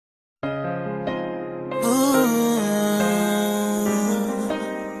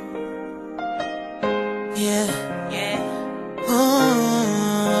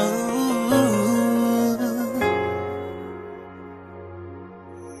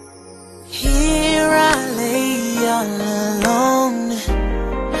all alone,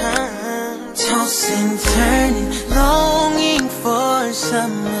 tossing, turning, longing for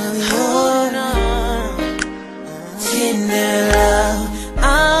some of your tender love.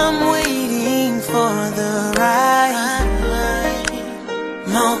 I'm waiting for the right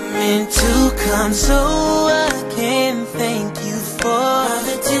moment to come, so I can thank you for all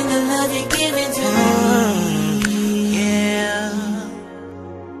the tender love you're giving to me. Yeah,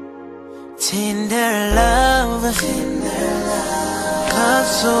 tender love, love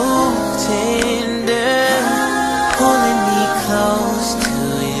so tender, pulling me close to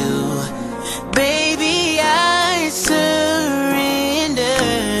you. Baby, I surrender.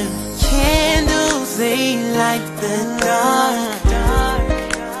 Candles, they light the dark.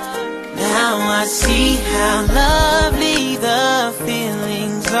 Now I see how lovely the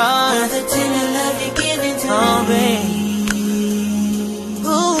feelings are. The tender love you're giving to me.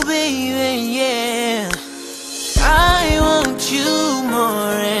 Oh, baby, yeah. I want you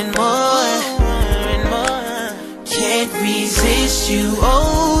more and more. Can't resist you.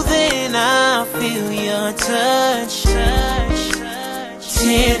 Oh, then I feel your touch.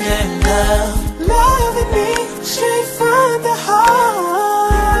 Tender love, loving me straight from the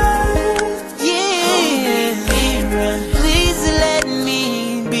heart. Yeah, please let me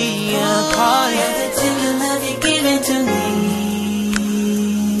be a part of the tender love you're giving to me.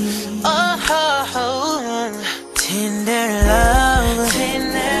 Oh, tender love,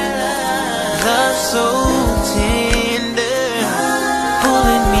 love so tender,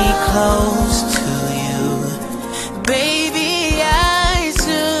 pulling me close to you. Baby, I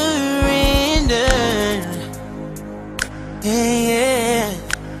surrender. Yeah, yeah.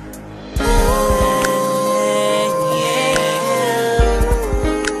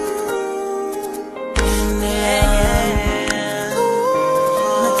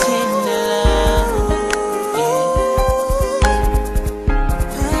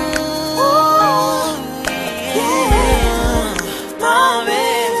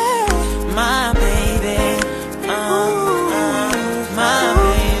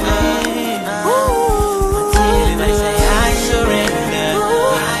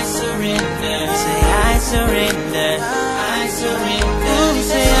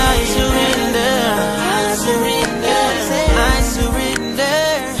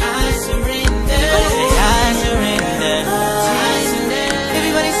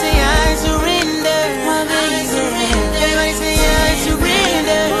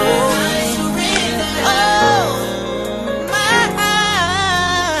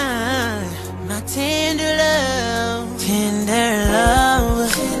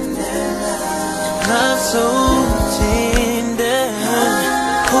 Love so tender,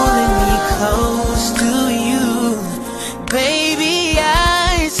 pulling me close.